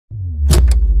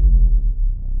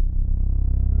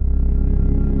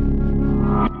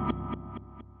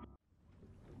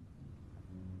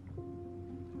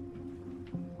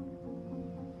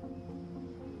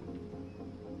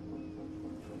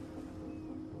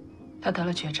他得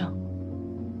了绝症，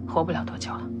活不了多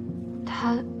久了。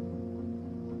他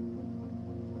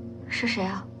是谁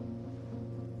啊？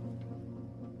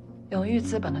永裕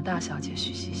资本的大小姐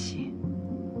许西西。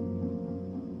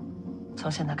从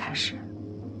现在开始，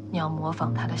你要模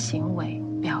仿她的行为、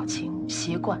表情、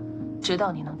习惯，直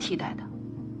到你能替代她，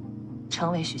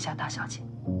成为许家大小姐。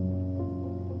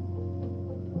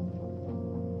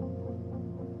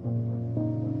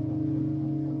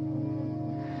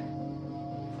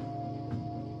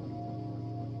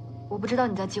我不知道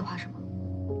你在计划什么，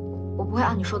我不会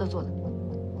按你说的做的。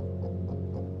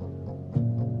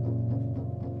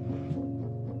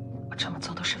我这么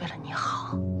做都是为了你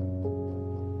好。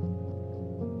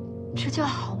这叫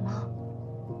好吗？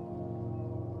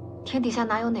天底下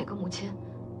哪有哪个母亲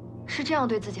是这样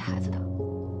对自己孩子的？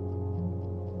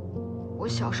我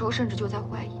小时候甚至就在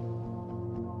怀疑，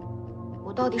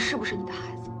我到底是不是你的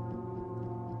孩子？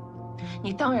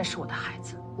你当然是我的孩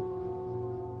子。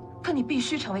可你必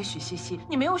须成为许西西，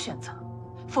你没有选择，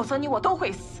否则你我都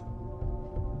会死。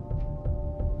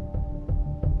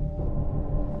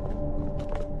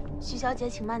许小姐，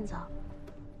请慢走。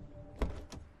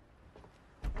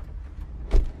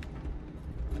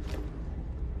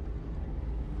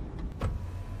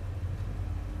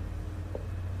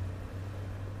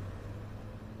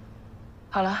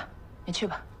好了，你去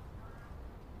吧。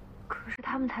可是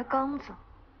他们才刚走。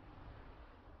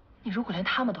你如果连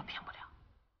他们都骗不了，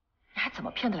你还怎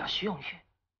么骗得了徐永玉？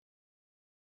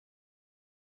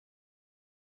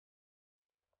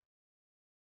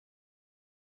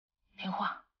听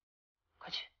话，快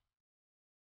去。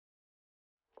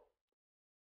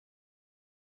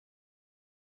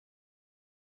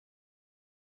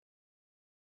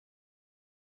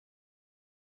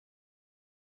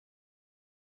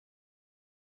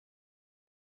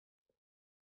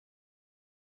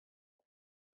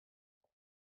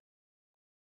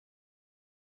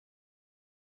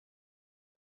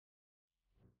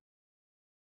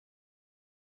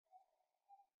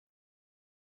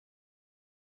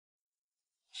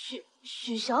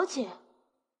许小姐，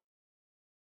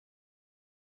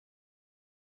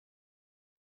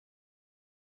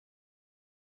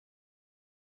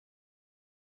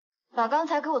把刚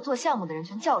才给我做项目的人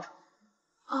全叫出来。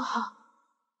哦，好。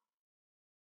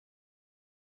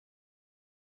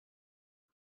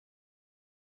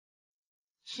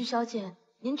许小姐，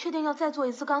您确定要再做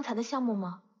一次刚才的项目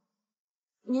吗？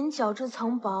您角质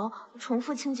层薄，重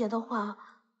复清洁的话。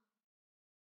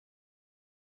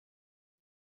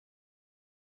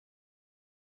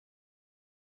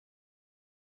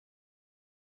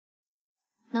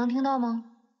能听到吗？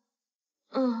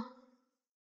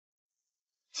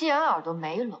既然耳朵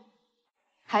没聋，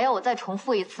还要我再重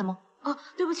复一次吗？哦，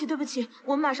对不起，对不起，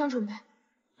我们马上准备。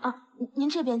啊，您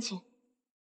这边请。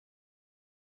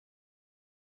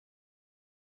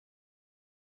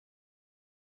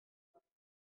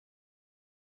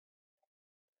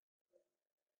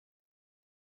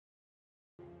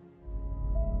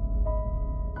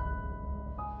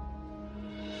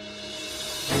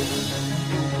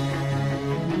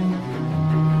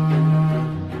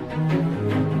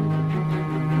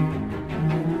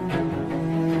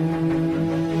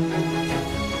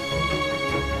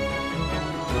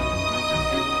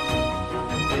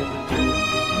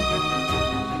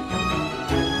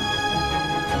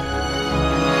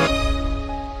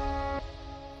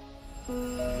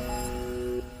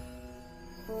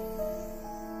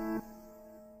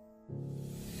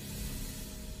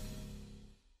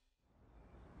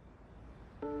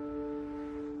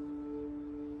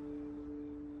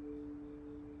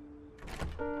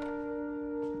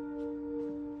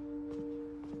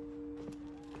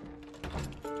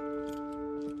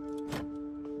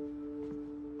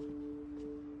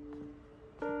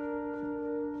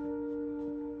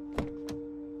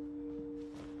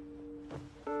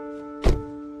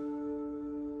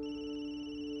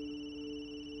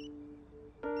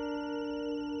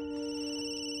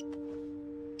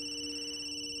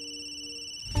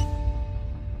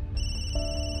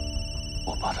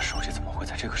我爸的手机怎么会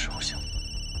在这个时候响？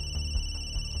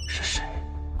是谁？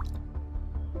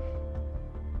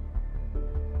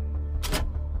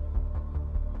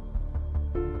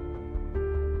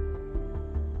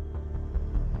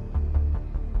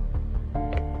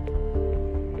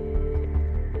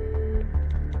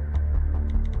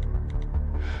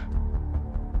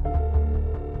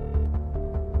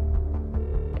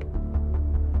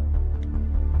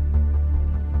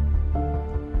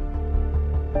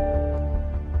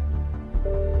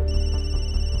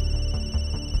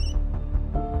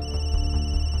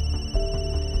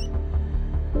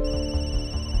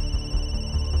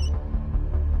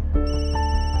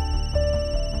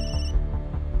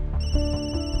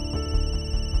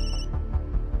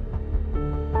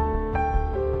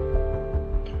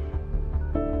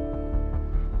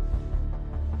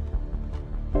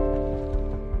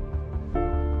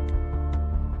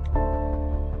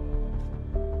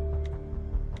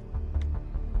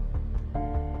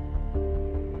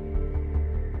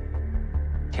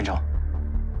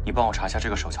你帮我查一下这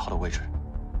个手机号的位置。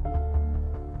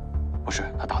不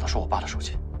是，他打的是我爸的手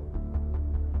机。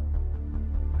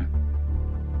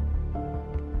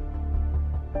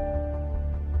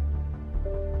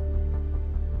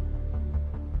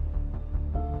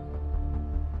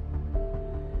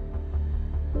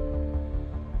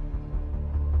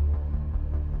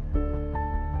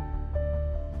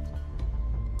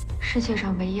世界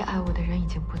上唯一爱我的人已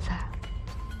经不在了，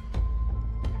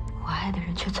我爱的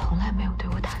人却从来没有对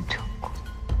我坦诚过。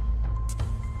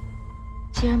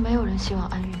既然没有人希望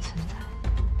安悦存在，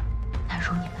那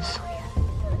如你们所愿，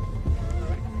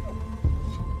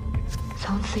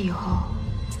从此以后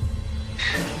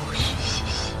只有许西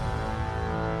西。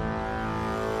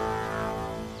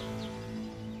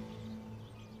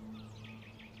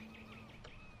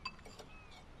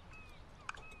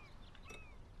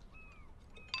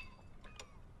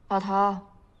老头，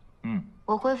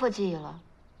我恢复记忆了。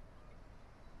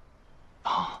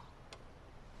啊，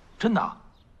真的？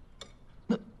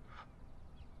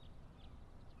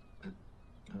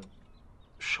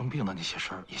生病的那些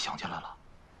事儿也想起来了。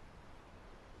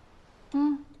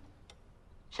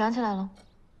想起来了。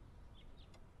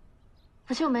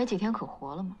不就没几天可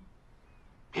活了吗？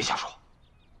别瞎说。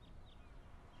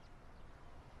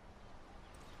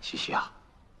西西啊，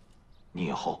你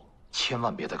以后千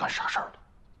万别再干傻事儿了。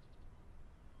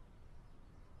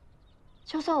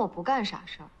就算我不干傻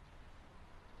事儿，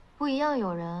不一样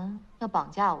有人要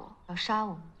绑架我，要杀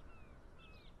我吗？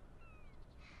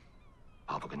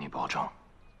爸爸跟你保证，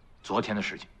昨天的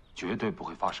事情绝对不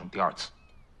会发生第二次。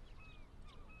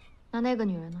那个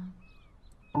女人呢？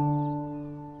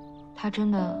她真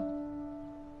的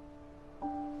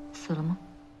死了吗？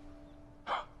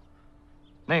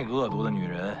那个恶毒的女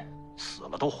人死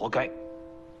了都活该。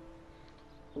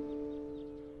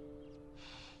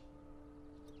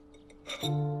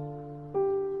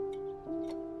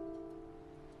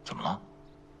怎么了？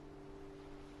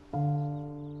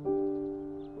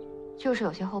就是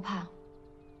有些后怕。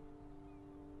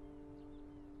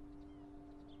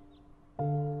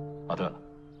啊，对了，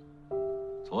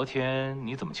昨天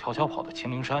你怎么悄悄跑到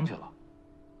青灵山去了，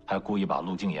还故意把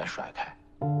陆静言甩开？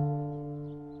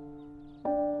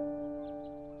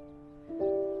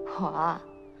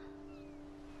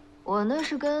我那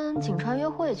是跟景川约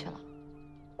会去了。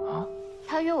啊？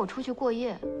他约我出去过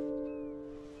夜。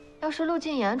要是陆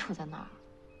静言处在那儿，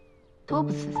多不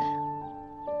自在啊！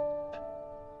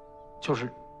就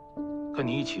是跟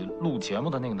你一起录节目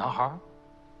的那个男孩，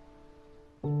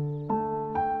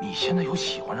你现在又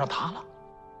喜欢上他了？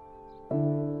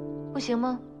不行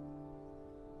吗？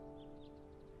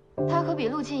他可比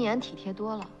陆静言体贴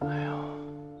多了。哎呀！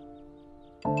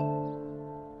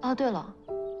哦，对了，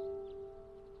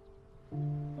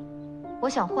我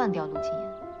想换掉陆静言。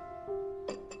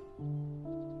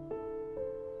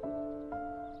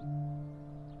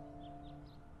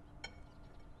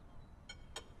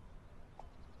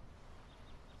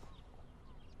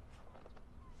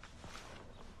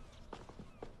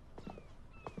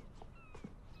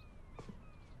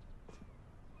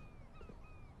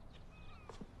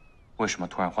为什么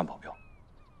突然换保镖？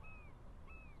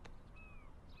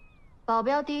保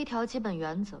镖第一条基本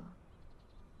原则，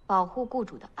保护雇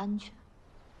主的安全。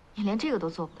你连这个都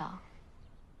做不到，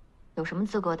有什么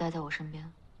资格待在我身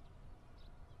边？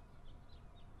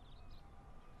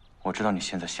我知道你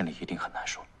现在心里一定很难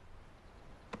受。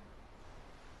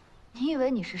你以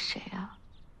为你是谁啊？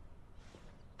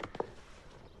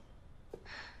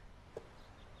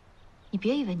你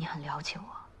别以为你很了解我。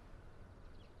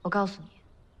我告诉你，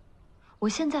我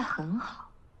现在很好，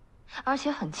而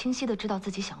且很清晰的知道自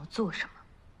己想要做什么。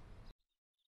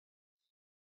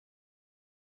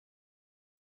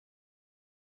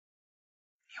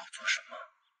你要做什么？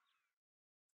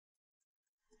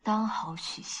当好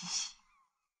许西西。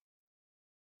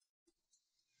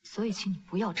所以，请你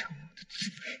不要成为我的罪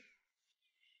人。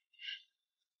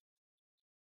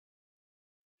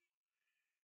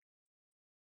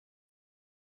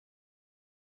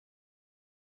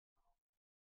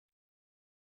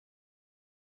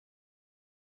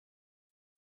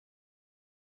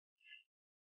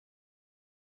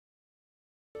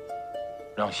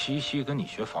让西西跟你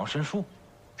学防身术？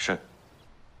是。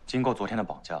经过昨天的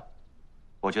绑架，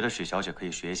我觉得许小姐可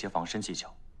以学一些防身技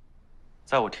巧。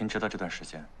在我停职的这段时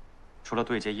间，除了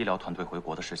对接医疗团队回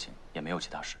国的事情，也没有其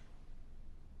他事。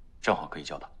正好可以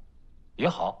教她。也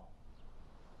好。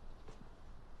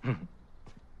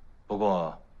不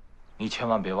过，你千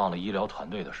万别忘了医疗团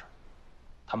队的事。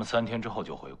他们3天之后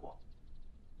就回国。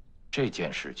这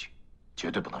件事情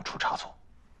绝对不能出差错。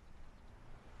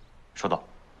收到。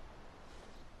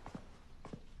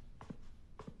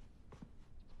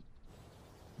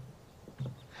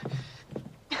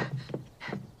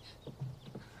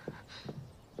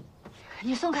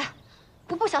你松开，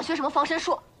我不想学什么防身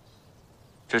术。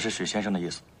这是许先生的意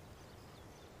思。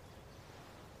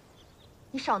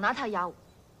你少拿他压我。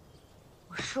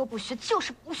我说不学就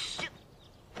是不学。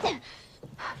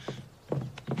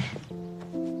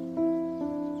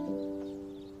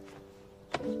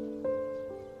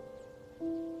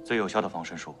最有效的防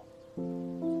身术，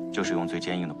就是用最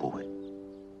坚硬的部位，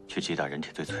去击打人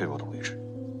体最脆弱的位置。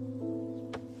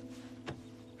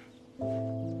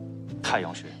太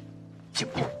阳穴、颈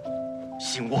部、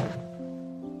心窝。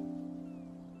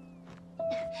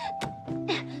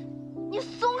你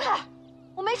松开！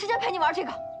我没时间陪你玩这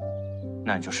个。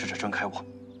那你就试着挣开我。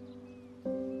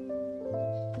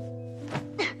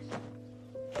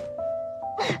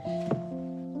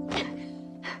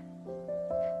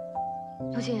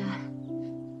陆静言，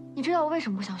你知道我为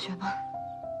什么不想学吗？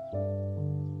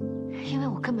因为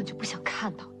我根本就不想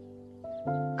看到，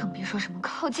更别说什么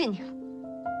靠近你了。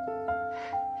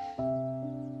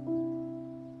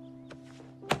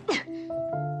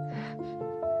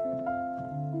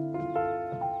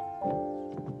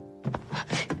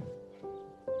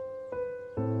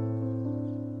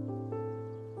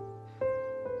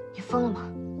你疯了吗？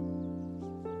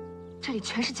这里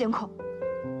全是监控。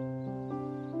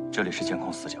这里是监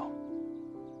控死角，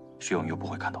徐永又不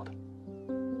会看到的。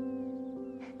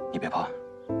你别怕，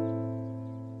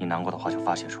你难过的话就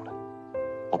发泄出来，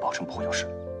我保证不会有事。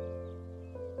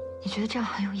你觉得这样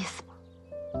很有意思吗？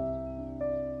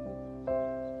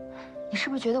你是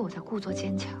不是觉得我在故作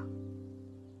坚强，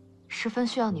十分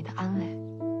需要你的安慰，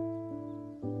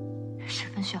十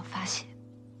分需要发泄？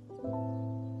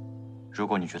如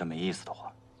果你觉得没意思的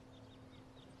话，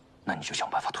那你就想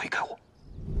办法推开我。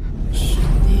是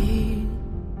你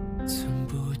从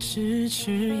不支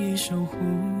持已守护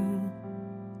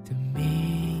的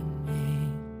秘密，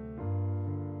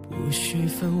不需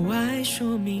分外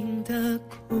说明的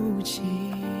哭泣，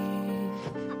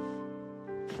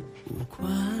不管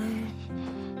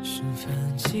身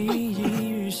份记忆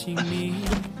与姓名，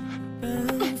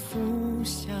奔赴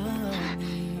向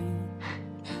你，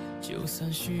就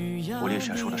算需要武力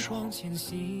选术的时候，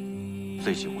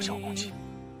最忌无效攻击。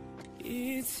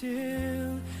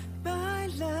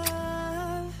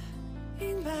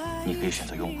你可以选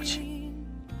择用武器，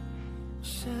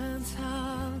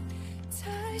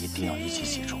一定要一击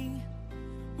即中。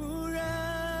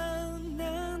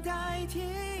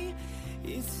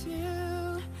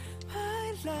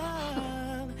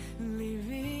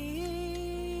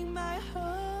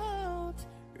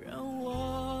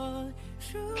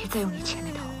别再用你前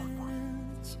面的后果。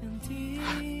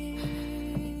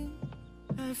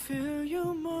I feel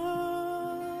you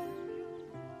more,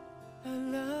 I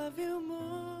love you more。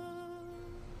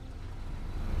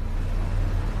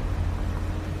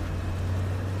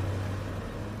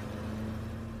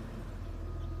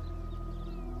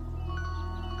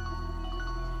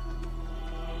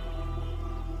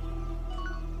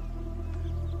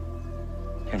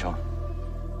 天成，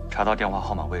查到电话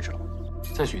号码位置了吗？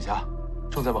在许家，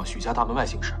正在往许家大门外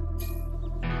行驶。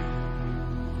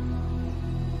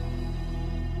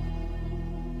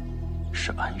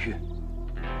是安月，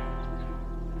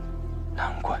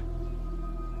难怪。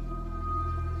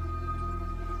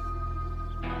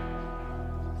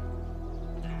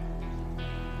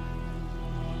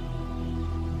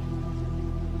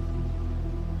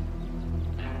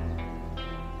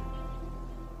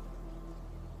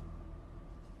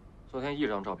昨天一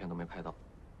张照片都没拍到，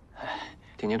哎，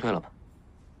定金退了吧？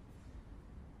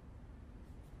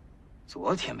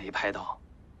昨天没拍到，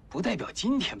不代表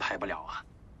今天拍不了啊。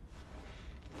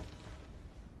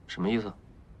 什么意思？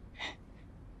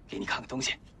给你看个东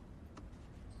西。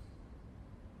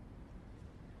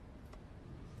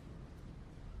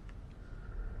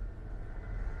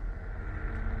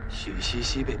许西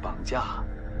西被绑架，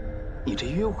你这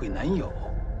约会男友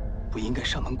不应该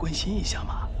上门关心一下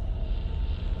吗？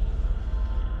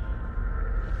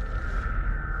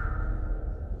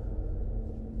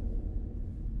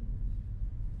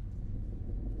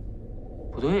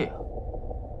不对呀。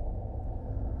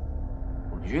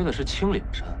 约的是青岭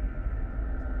山，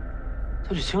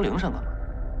他去青岭山干嘛？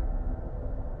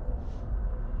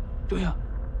对呀，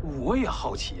我也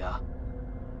好奇呀。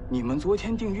你们昨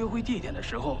天定约会地点的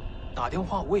时候打电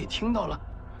话，我也听到了。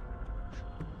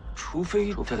除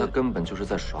非他根本就是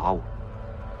在耍我，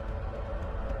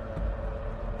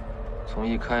从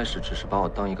一开始只是把我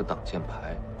当一个挡箭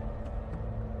牌。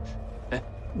哎，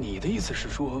你的意思是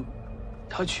说，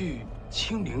他去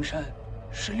青岭山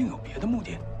是另有别的目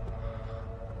的？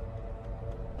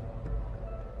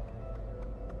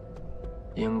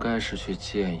 应该是去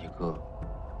见一个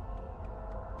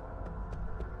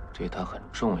对他很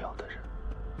重要的人。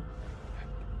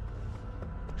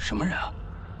什么人啊？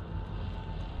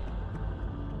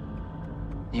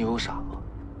你以为我傻吗？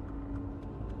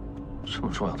这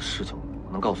么重要的事情，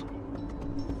我能告诉你？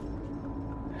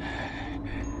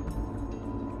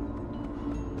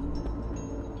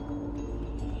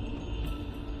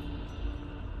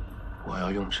我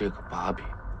要用这个把柄，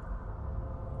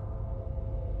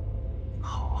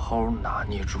好好拿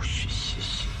捏住许西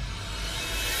西。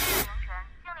凌晨，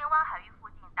精灵湾海域附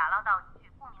近打捞到一具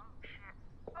不明女尸，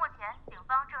目前警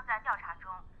方正在调查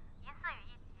中，疑似与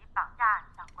一起绑架案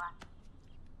相关。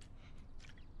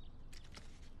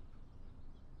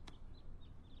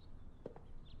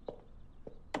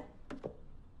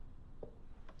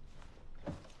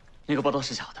那个报道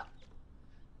是假的，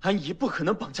安怡不可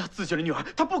能绑架自己的女儿，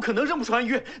她不可能认不出安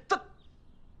悦。她，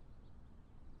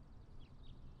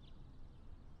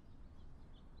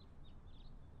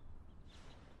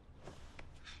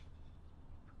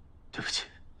对不起，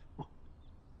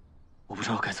我不知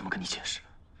道该怎么跟你解释。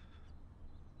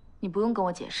你不用跟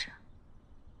我解释，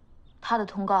他的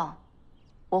通告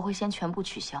我会先全部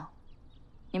取消，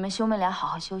你们兄妹俩好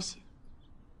好休息，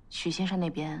许先生那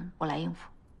边我来应付。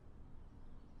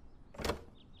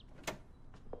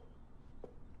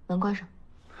门关上。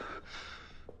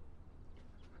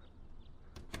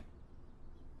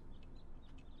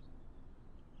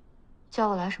叫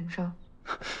我来什么事儿？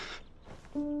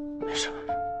没事，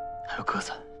还有鸽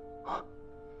子啊。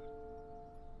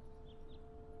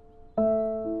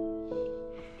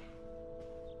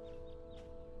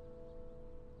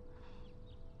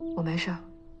我没事。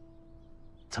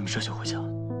咱们这就回家，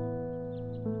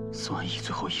送安怡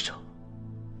最后一程。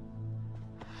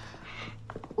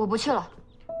我不去了。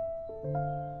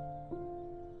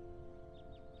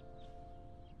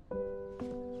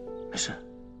没事，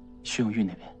徐永玉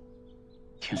那边，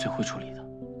天穗会处理的。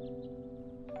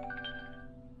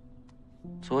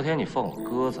昨天你放我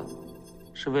鸽子，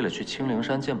是为了去青灵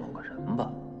山见某个人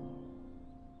吧？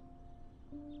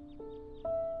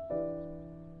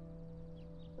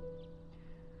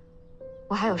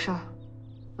我还有事儿，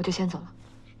我就先走了。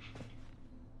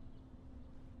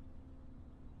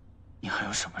你还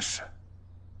有什么事？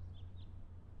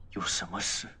有什么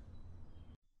事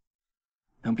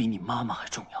能比你妈妈还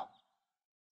重要？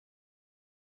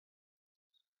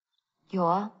有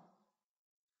啊，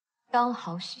当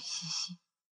好许西西。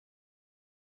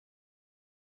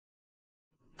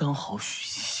当好许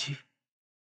西西。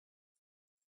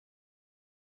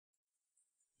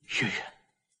月月，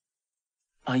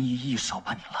安怡一手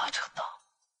把你拉扯大，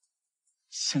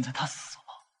现在她死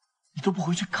了，你都不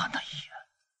回去看她一眼，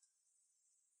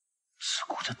只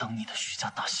顾着当你的许家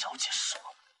大小姐是吗？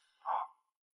啊，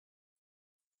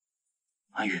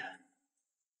安月，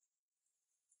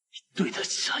你对得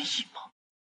起安怡吗？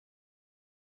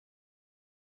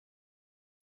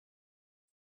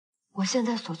我现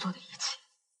在所做的一切，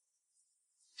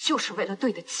就是为了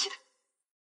对得起她。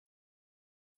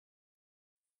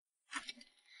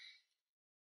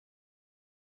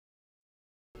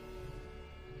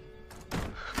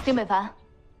丁北凡，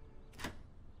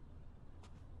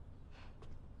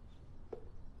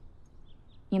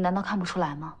你难道看不出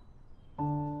来吗？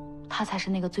他才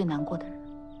是那个最难过的人。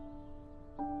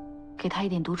给他一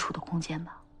点独处的空间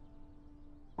吧。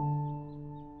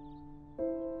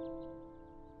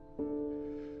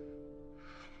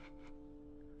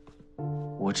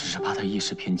我只是怕他一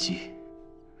时偏激，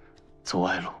走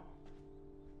歪路。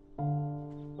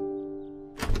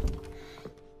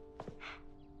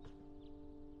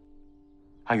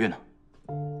安月呢？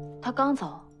他刚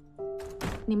走，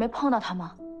你没碰到他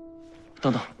吗？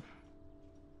等等，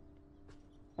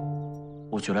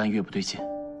我觉得安月不对劲，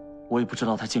我也不知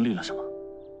道他经历了什么，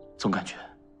总感觉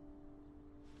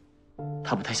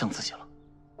他不太像自己了。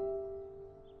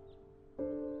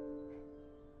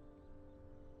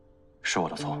是我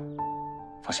的错，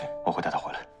放心，我会带他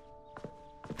回来。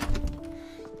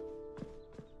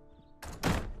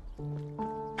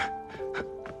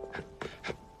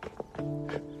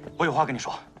我有话跟你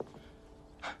说。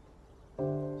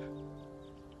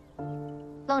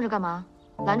愣着干嘛？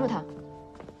拦住他！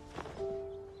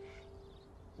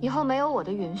以后没有我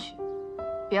的允许，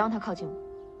别让他靠近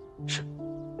我。是。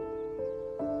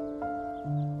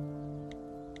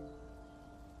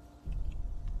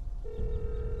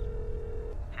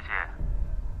谢谢，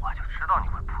我就知道你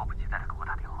会迫不及待的给我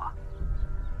打电话。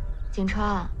景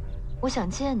川，我想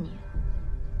见你，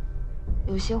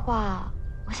有些话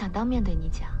我想当面对你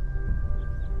讲。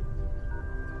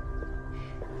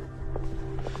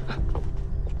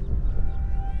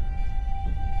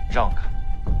让开！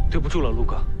对不住了，陆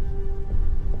哥。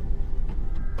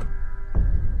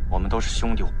我们都是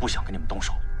兄弟，我不想跟你们动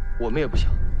手。我们也不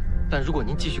想，但如果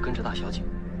您继续跟着大小姐，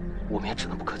我们也只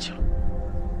能不客气了。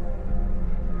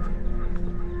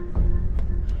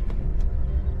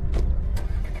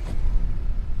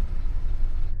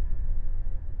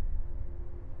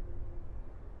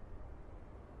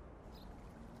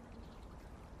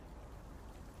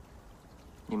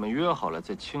你们约好了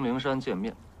在青灵山见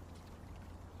面，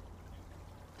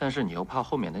但是你又怕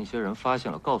后面的那些人发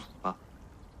现了告诉你爸，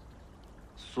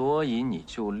所以你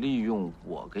就利用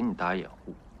我给你打掩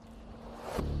护。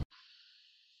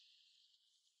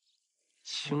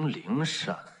青灵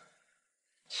山，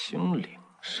青灵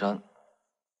山，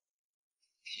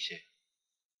西西，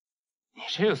你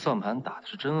这个算盘打的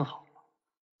是真好，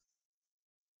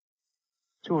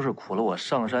就是苦了我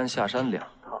上山下山2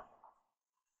趟。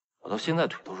我到现在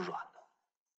腿都是软的。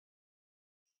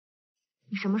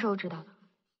你什么时候知道的？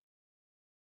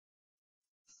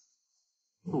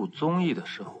录综艺的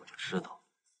时候我就知道，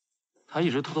他一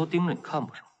直偷偷盯着你看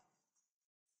不上。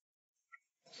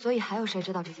所以还有谁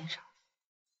知道这件事儿？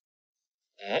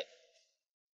哎，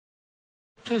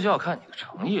这就要看你的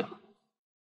诚意了。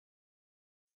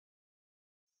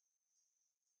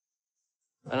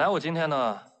本来我今天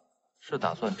呢是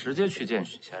打算直接去见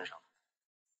许先生。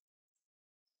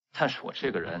但是我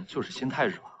这个人就是心太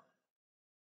软。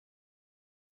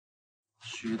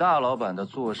许大老板的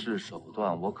做事手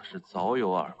段，我可是早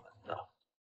有耳闻的。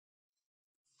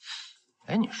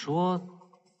哎，你说，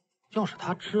要是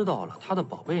他知道了他的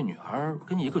宝贝女儿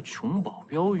跟一个穷保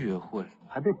镖约会，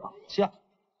还被绑架，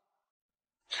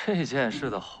这件事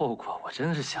的后果，我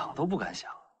真是想都不敢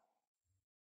想。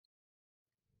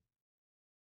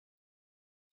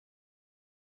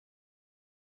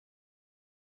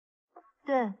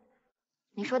对，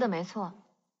你说的没错。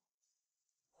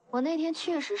我那天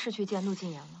确实是去见陆靳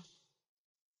言了，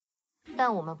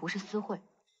但我们不是私会，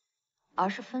而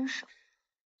是分手。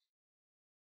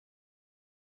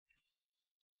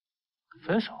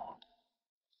分手？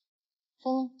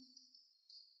分？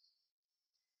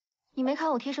你没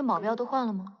看我贴身保镖都换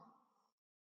了吗？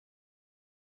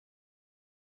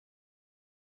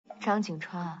张景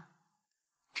川，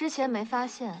之前没发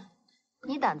现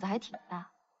你胆子还挺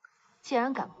大。竟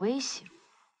然敢威胁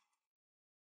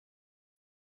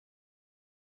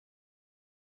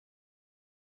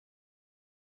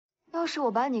我！要是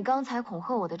我把你刚才恐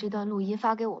吓我的这段录音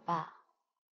发给我爸，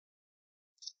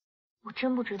我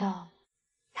真不知道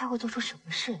他会做出什么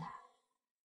事来。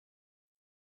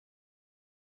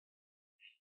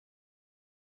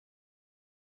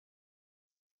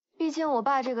毕竟我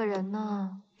爸这个人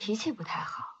呢，脾气不太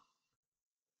好，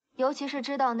尤其是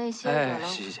知道那些惹了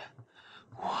我。西西。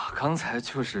我刚才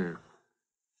就是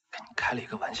跟你开了一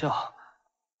个玩笑，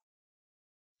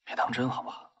别当真好不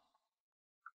好？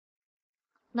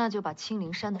那就把青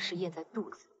灵山的事咽在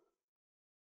肚子。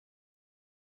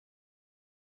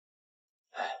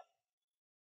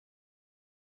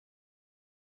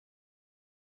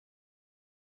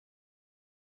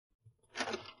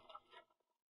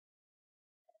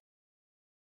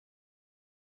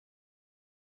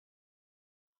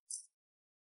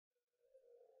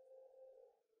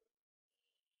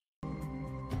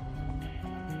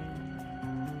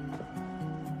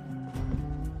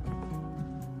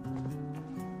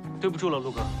对不住了，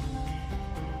陆哥。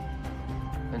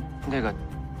那个，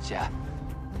姐，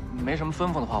没什么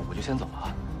吩咐的话，我就先走了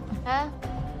啊。哎，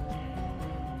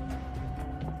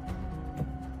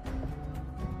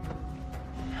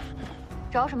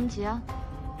着什么急啊？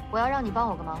我要让你帮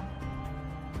我个忙。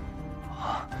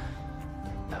啊，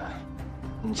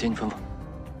姐，你吩咐。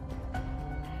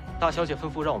大小姐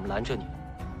吩咐让我们拦着你。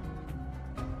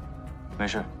没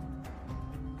事，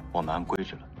我们按规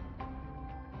矩了。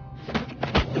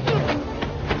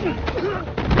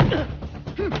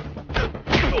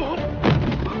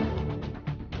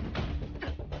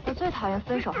我最讨厌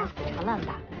分手后死缠烂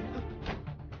打。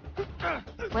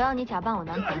我要你假扮我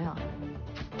男朋友，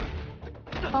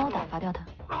帮我打发掉他。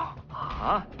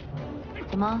啊？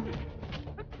怎么？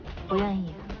不愿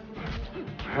意？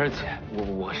不是姐，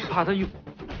我是怕他有。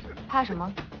怕什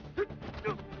么？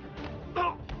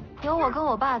有我跟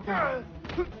我爸在，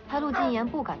他陆靳言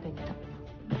不敢对你怎么样。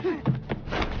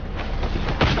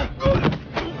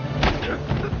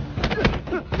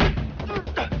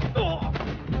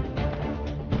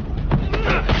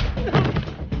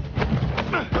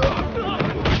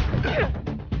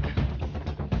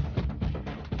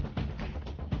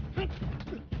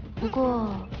不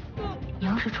过，你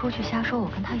要是出去瞎说我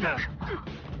跟他有什么，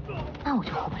那我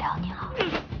就唬不了你了。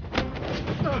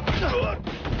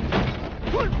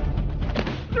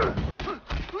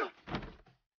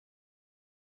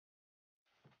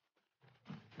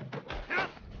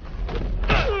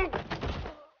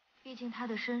毕竟他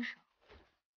的身手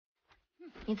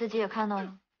你自己也看到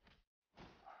了。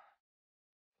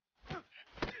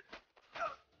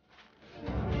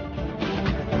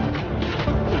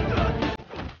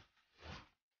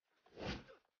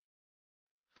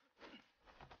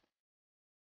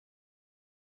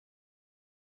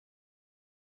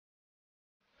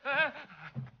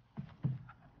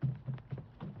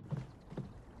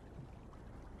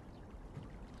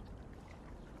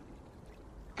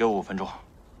给我5分钟，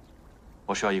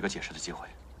我需要一个解释的机会。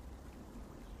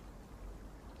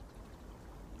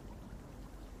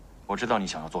我知道你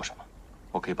想要做什么，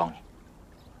我可以帮你。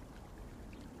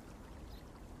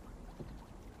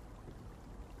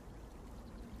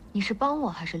你是帮我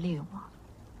还是利用我？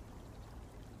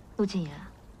陆靳言，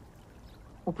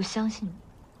我不相信你，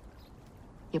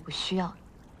也不需要你。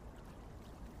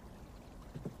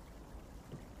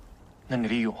那你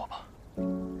利用我吧。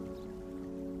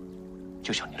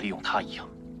就像你利用他一样。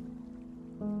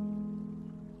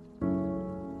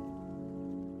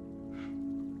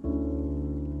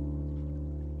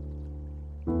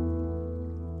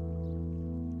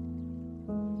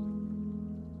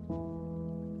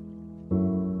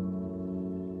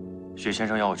许先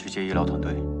生要我去接医疗团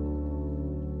队，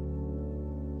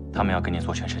他们要给你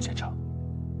做全身检查，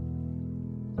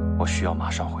我需要马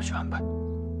上回去安排。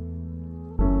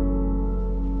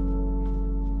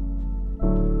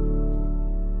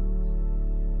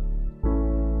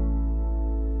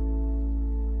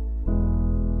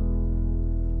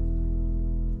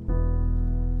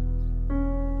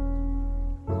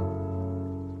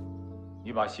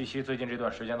你把西西最近这段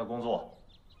时间的工作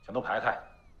全都排开，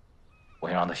我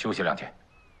想让她休息2天。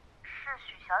是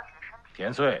许小姐的身体。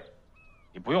田穗，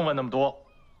你不用问那么多，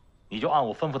你就按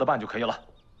我吩咐的办就可以了。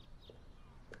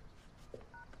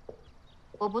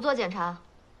我不做检查。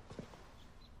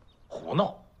胡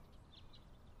闹！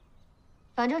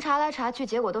反正查来查去，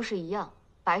结果都是一样，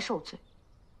白受罪。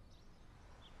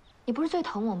你不是最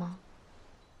疼我吗？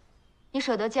你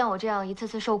舍得见我这样一次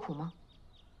次受苦吗？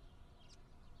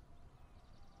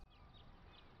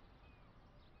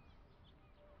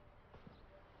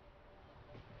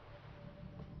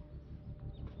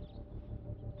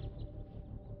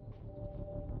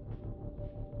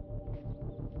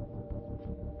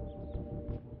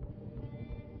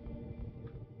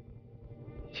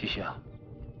西西啊，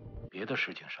别的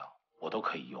事情上我都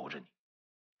可以由着你，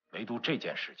唯独这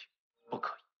件事情不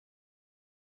可以。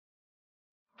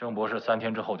郑博士3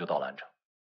天之后就到兰城，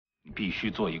你必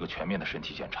须做一个全面的身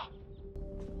体检查。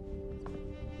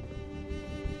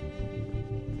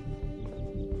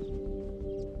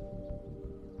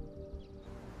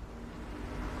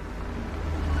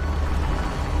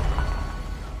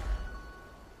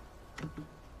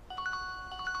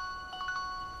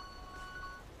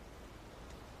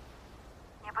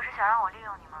想让我利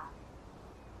用你吗？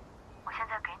我现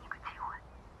在给你个机会。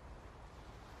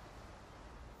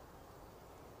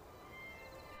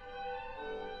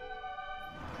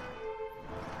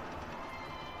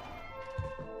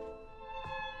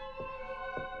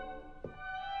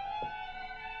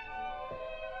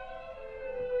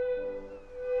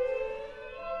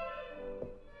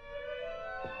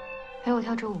陪我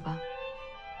跳支舞吧。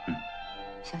嗯。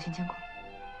小心监控。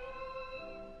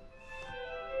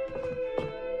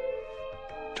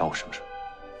找我什么事？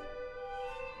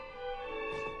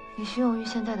你徐永玉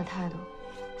现在的态度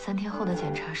，3天后的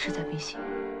检查势在必行。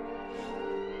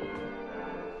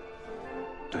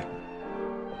对，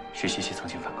许西西曾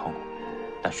经反抗过，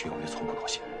但徐永玉从不妥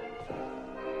协。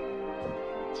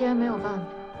既然没有办法，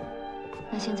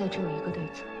那现在只有一个对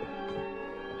策。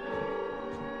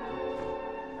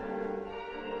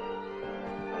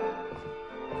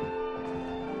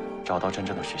找到真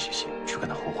正的许西西，去跟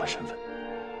她互换身份。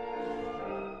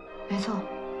没错，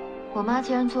我妈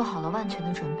既然做好了万全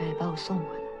的准备把我送回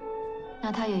来，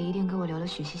那她也一定给我留了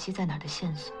许西西在哪儿的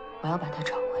线索，我要把她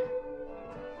找回来。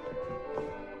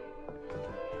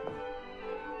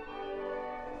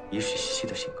以许西西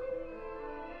的性格，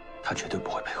她绝对不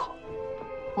会配合。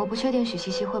我不确定许西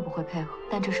西会不会配合，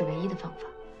但这是唯一的方法。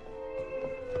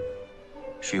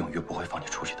徐永玉不会放你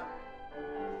出去的，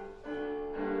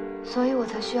所以我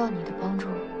才需要你的帮助。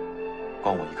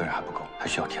光我一个人还不够，还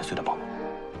需要田穗的帮忙。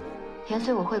田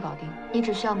穗我会搞定，你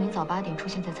只需要明早8点出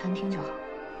现在餐厅就好。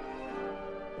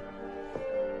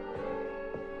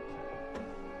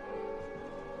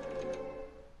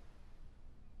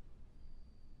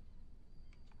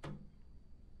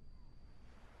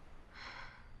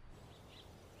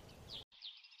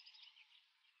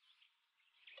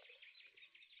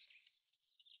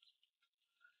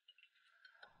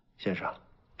先生，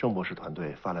郑博士团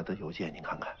队发来的邮件您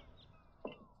看看，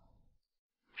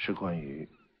是关于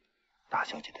大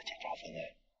小姐的检查方案。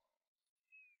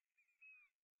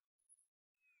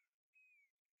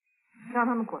让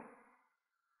他们滚！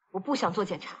我不想做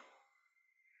检查。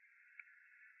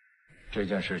这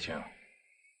件事情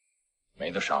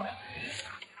没得商量。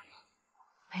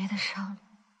没得商量。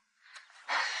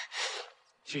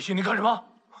西西，你干什么？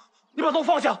你把刀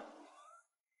放下！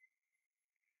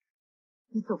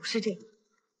你总是这样，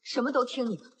什么都听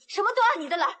你的，什么都按你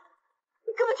的来，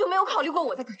你根本就没有考虑过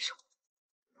我的感受。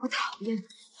我讨厌你，我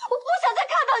不想再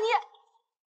看到你。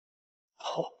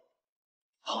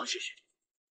好，西西，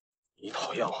你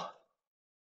讨厌我，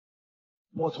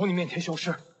我从你面前消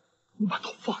失，你把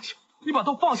刀放下，你把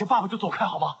刀放下，爸爸就走开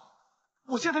好吗？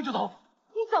我现在就走。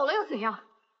你走了又怎样？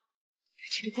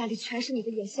这个家里全是你的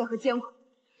眼线和监控，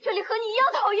这里和你一样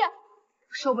讨厌，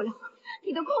我受不了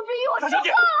你的控制欲，我受不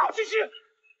了。西西，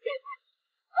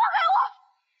放开我！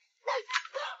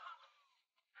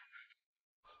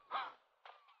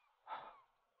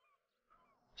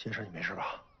先生，你没事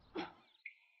吧？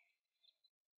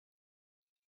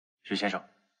许先生，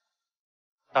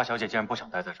大小姐既然不想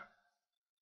待在这儿，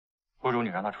不如你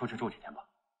让她出去住几天吧。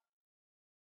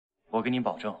我给你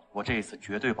保证，我这一次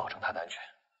绝对保证她的安全。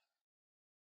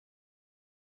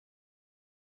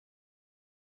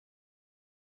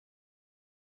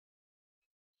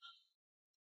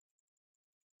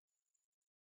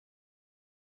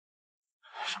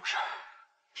什么事？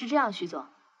是这样，徐总，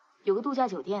有个度假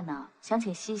酒店呢，想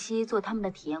请西西做他们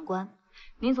的体验官。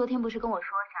您昨天不是跟我说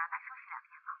想让她休息2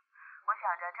天吗？我想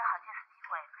着正好借此机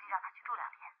会可以让她去住2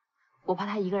天。我怕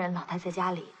她一个人老待在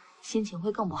家里，心情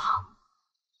会更不好。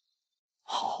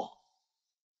好，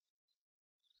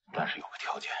但是有个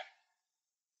条件，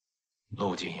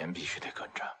陆谨言必须得跟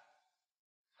着。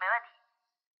没问题。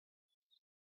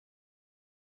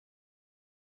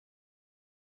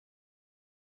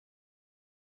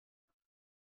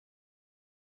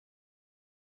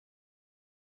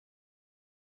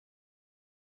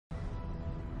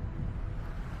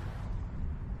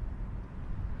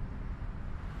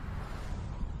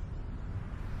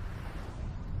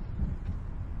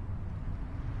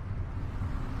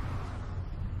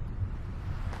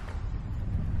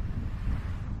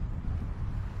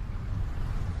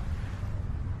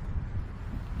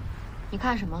你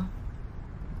看什么？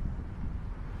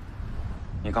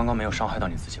你刚刚没有伤害到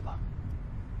你自己吧？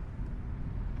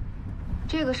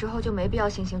这个时候就没必要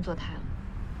惺惺作态了。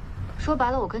说白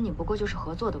了，我跟你不过就是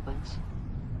合作的关系。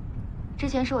之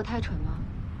前是我太蠢了，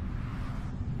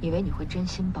以为你会真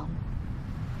心帮我。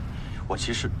我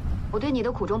其实……我对你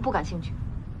的苦衷不感兴趣。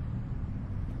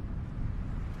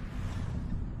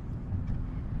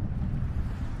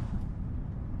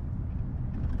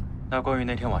那关于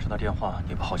那天晚上的电话，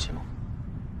你不好奇吗？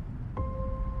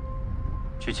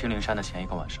去青灵山的前一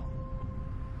个晚上，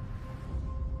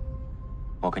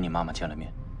我跟你妈妈见了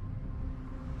面。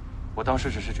我当时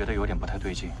只是觉得有点不太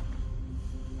对劲，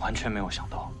完全没有想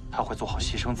到她会做好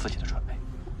牺牲自己的准备。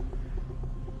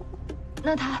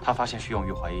那她发现徐永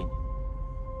玉怀疑你，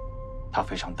她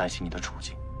非常担心你的处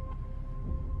境，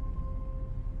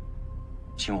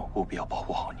请我务必要保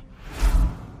护好你。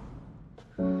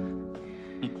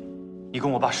你跟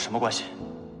我爸是什么关系？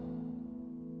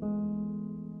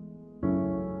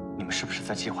你们是不是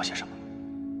在计划些什么？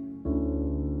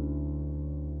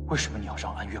为什么你要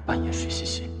让安月扮演许西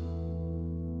西？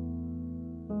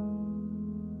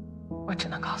我只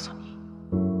能告诉你，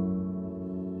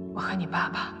我和你爸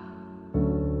爸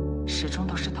始终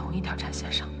都是同一条战线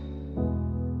上。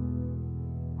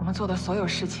我们做的所有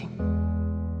事情，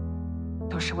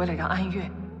都是为了让安月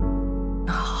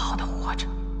能好好的活着。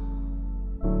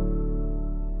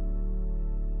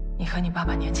你和你爸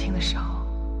爸年轻的时候，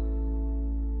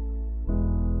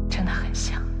真的很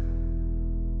像。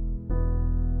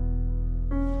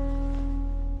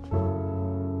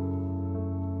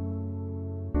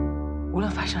无论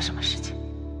发生什么事情，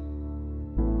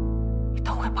你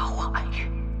都会保护好安月，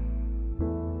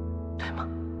对吗？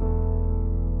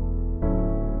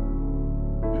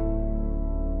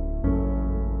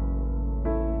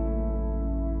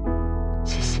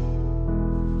谢谢。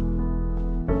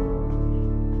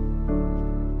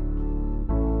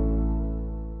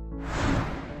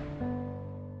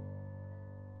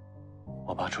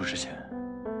我爸出事前，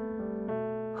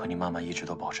和你妈妈一直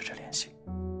都保持着联系。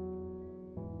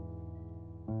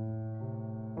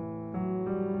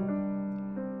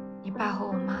你爸和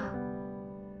我妈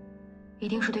一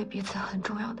定是对彼此很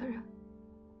重要的人，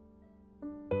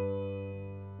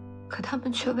可他们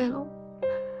却为了我。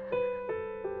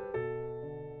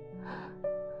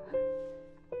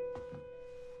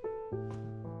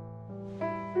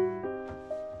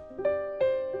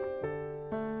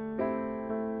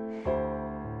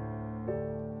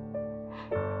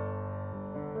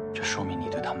这说明你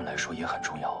对他们来说也很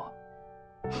重要啊。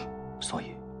所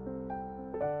以，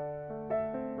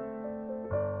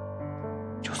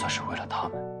就算是为了他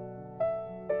们，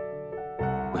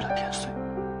为了田穗、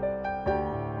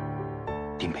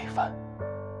丁北帆，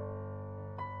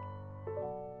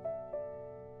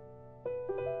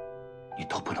你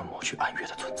都不能抹去安月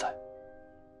的存在。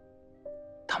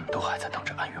他们都还在等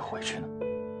着安月回去呢。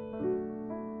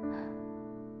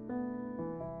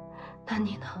那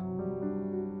你呢？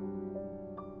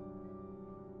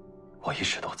我一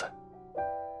直都在，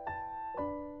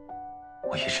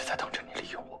我一直在等着你利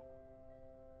用我。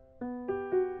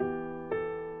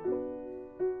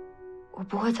我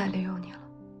不会再利用你了。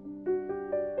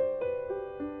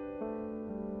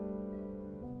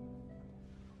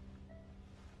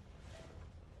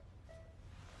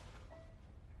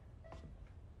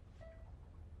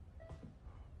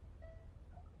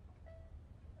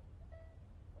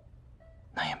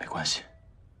那也没关系，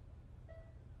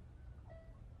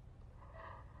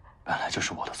本来就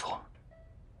是我的错，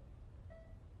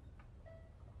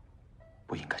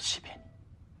不应该欺骗你。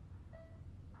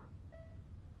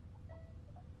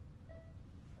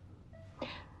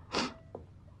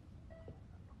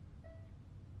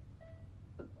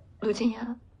陆谨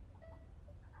言，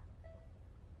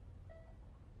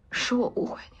是我误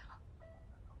会你了，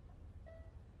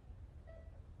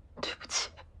对不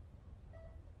起。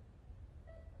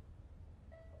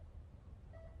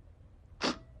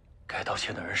该道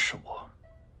歉的人是我，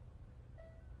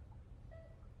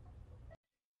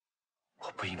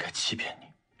我不应该欺骗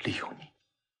你，利用你，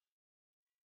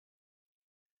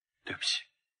对不起。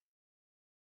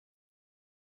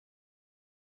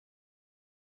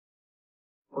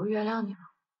我原谅你了。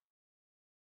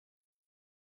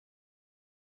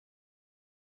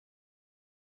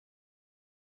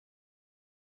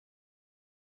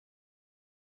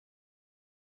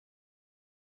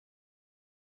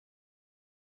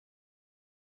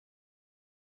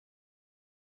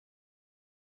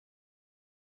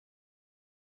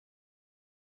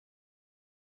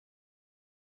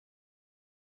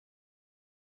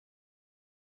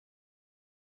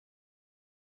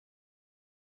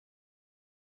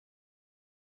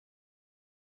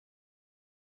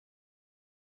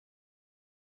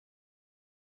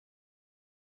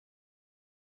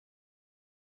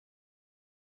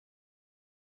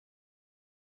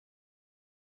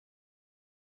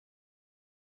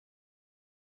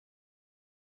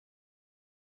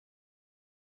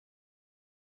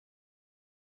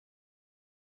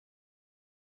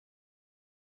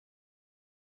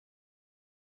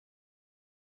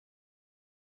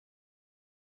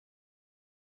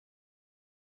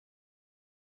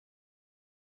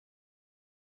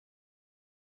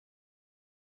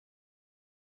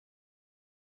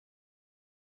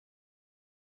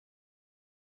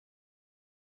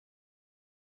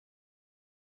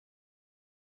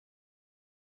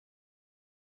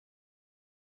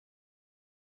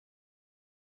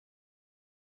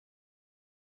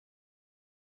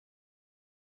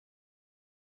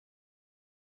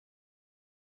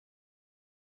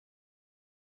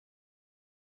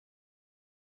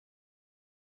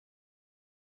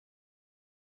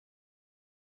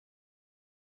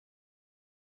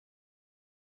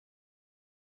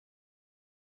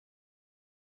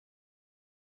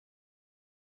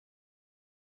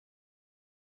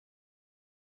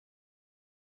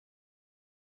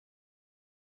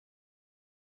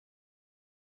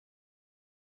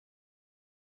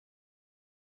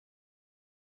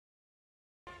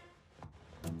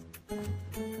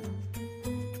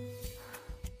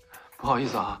不好意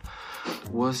思啊，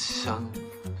我想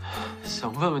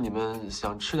问问你们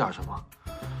想吃点什么？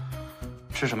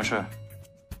吃什么吃？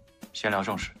先聊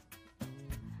正事。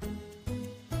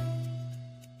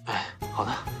哎，好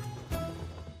的。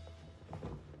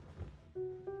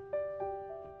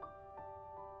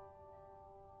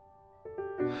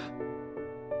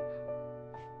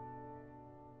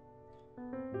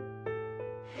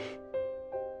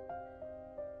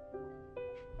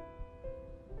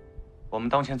我们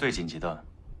当前最紧急的，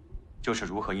就是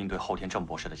如何应对后天郑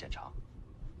博士的检查。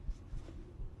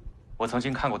我曾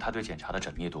经看过他对检查的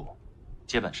缜密度，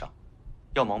基本上，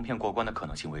要蒙骗过关的可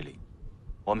能性为零。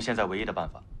我们现在唯一的办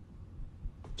法，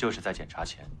就是在检查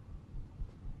前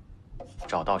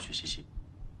找到许西西。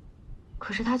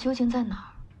可是他究竟在哪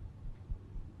儿？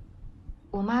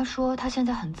我妈说他现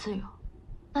在很自由，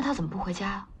那他怎么不回家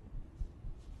啊？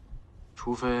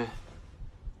除非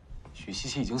许西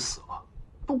西已经死了。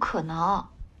不可能，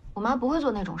我妈不会做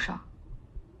那种事儿。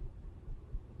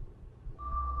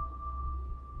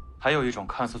还有一种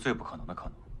看似最不可能的可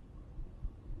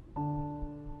能，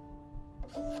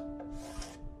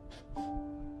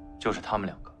就是他们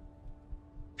两个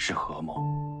是合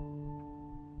谋。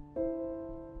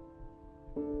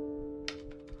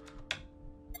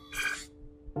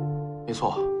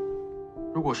错，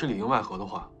如果是里应外合的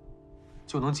话，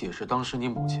就能解释当时你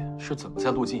母亲是怎么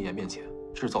在陆靳言面前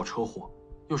制造车祸，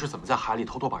又是怎么在海里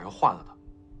偷偷把人换了的。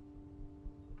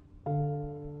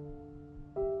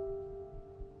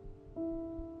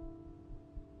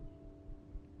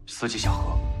司机小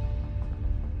何，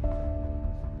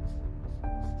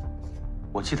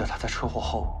我记得他在车祸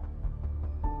后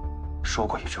说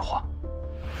过一句话。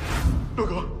陆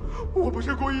哥，我不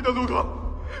是故意的，陆哥，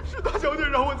是大小姐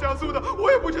让我加速的，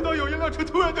我也不知道有一辆车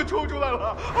突然就冲出来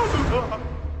了，陆哥。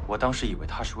我当时以为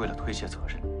他是为了推卸责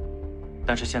任，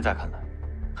但是现在看来，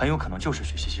很有可能就是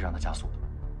许西西让他加速的，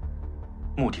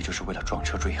目的就是为了撞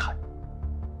车追害。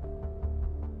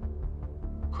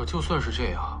可就算是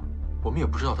这样，我们也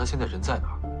不知道他现在人在哪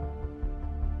儿。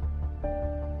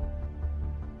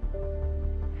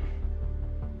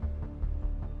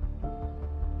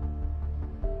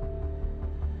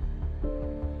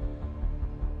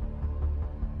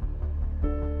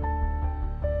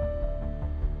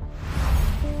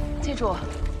记住，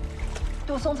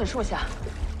杜松子树下，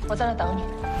我在那等你。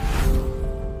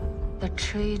The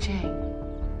tree Jane,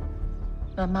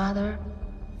 my mother,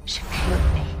 she killed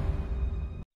me.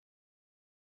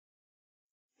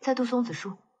 在杜松子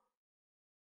树。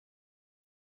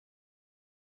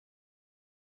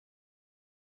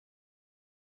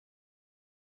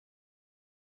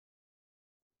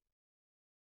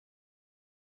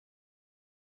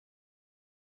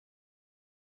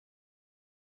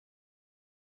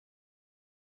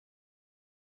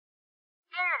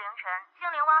今日凌晨，精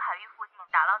灵湾海域附近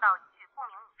打捞到一具不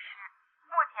明女尸，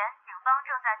目前警方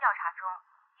正在调查中，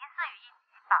疑似与一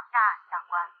起绑架案相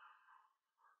关。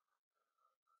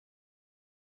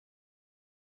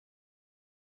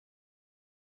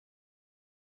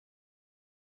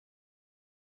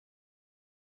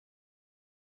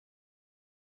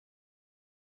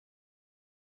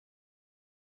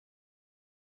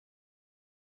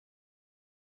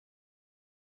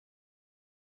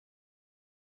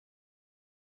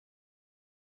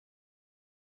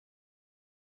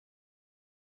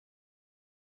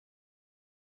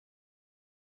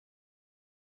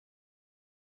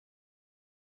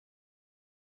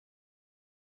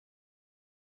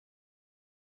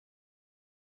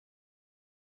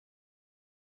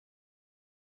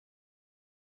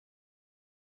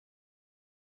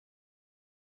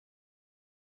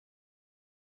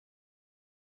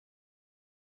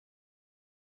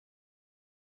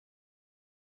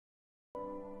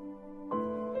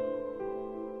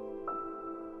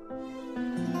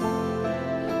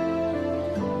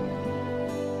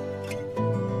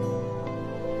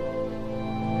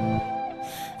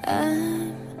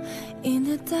I'm in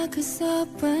the darkest up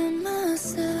by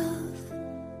myself,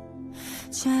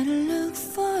 try to look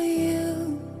for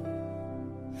you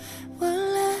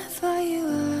wherever you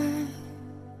are.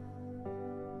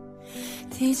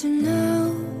 Did you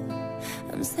know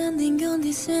I'm standing on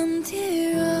this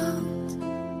empty road,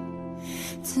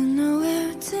 don't know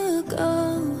where to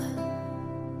go,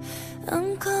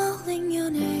 I'm calling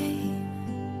your name.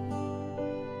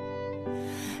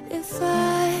 If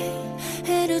I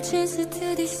had a chance to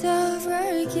do this over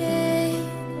again,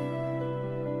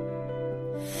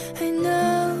 I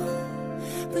know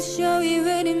for sure it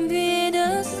wouldn't be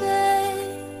the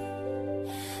same.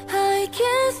 I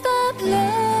can't stop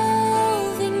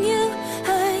loving you,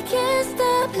 I can't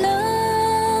stop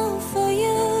love for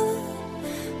you.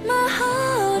 My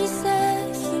heart is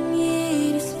asking,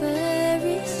 it is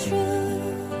very true.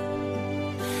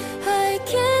 I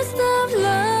can't stop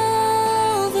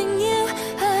loving you,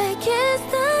 I can't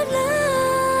stop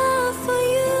love for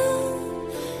you.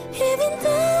 Even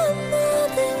though I know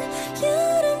that you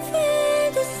don't feel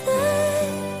the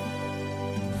same.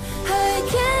 I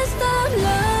can't stop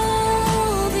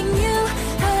loving you,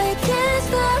 I can't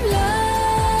stop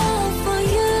love for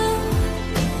you.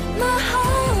 My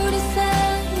heart is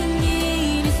saying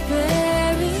it is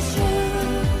very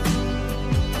true.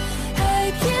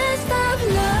 I can't stop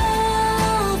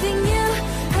loving you,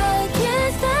 I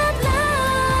can't stop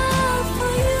love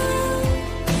for you.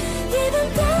 Even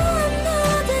though I know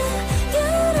that you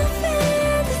don't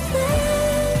feel the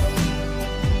same,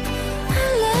 I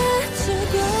let you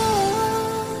go.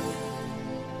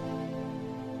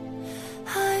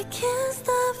 I can't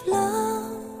stop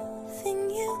loving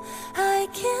you, I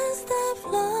can't